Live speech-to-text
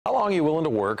How long are you willing to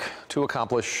work to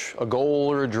accomplish a goal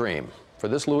or a dream? For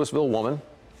this Lewisville woman,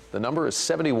 the number is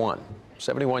 71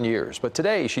 years. But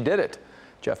today, she did it.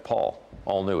 Jeff Paul,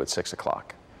 all new at 6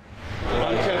 o'clock.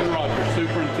 I'm Kevin Rogers,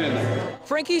 superintendent.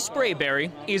 Frankie Sprabary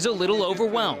is a little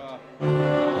overwhelmed.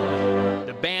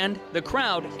 The band, the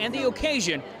crowd, and the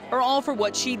occasion are all for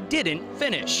what she didn't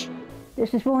finish.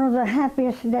 This is one of the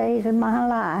happiest days of my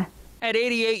life. At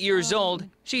 88 years old,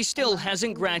 she still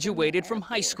hasn't graduated from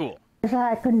high school. As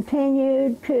I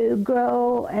continued to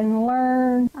grow and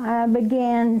learn, I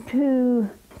began to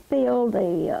feel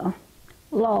the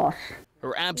loss.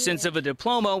 Her absence of a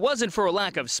diploma wasn't for a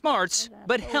lack of smarts,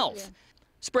 but health.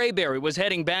 Sprabary was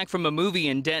heading back from a movie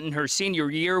in Denton her senior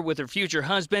year with her future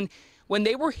husband when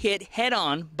they were hit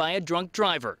head-on by a drunk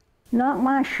driver. Knocked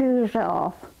my shoes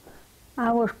off.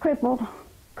 I was crippled,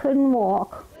 couldn't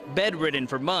walk. Bedridden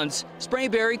for months,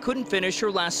 Sprabary couldn't finish her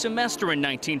last semester in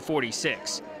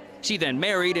 1946. She then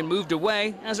married and moved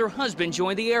away as her husband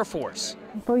joined the Air Force.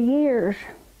 For years,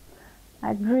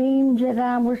 I dreamed that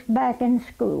I was back in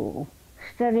school,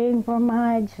 studying for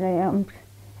my exams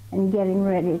and getting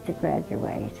ready to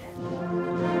graduate.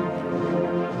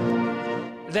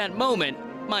 That moment,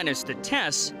 minus the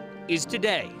tests, is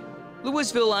today.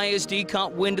 Lewisville ISD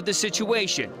caught wind of the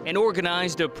situation and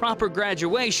organized a proper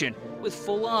graduation with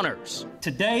full honors.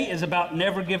 Today is about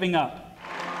never giving up.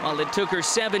 While it took her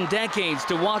 7 decades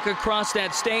to walk across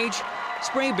that stage,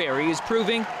 Sprabary is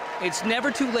proving it's never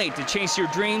too late to chase your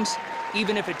dreams,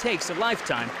 even if it takes a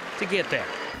lifetime to get there.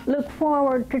 Look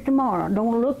forward to tomorrow.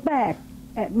 Don't look back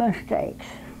at mistakes.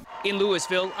 In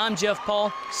Lewisville, I'm Jeff Paul,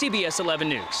 CBS 11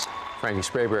 News. Frankie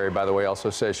Sprabary, by the way,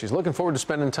 also says she's looking forward to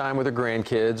spending time with her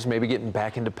grandkids, maybe getting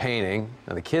back into painting.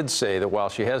 Now, the kids say that while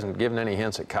she hasn't given any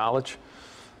hints at college,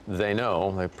 they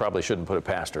know they probably shouldn't put it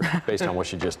past her based on what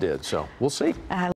she just did. So we'll see.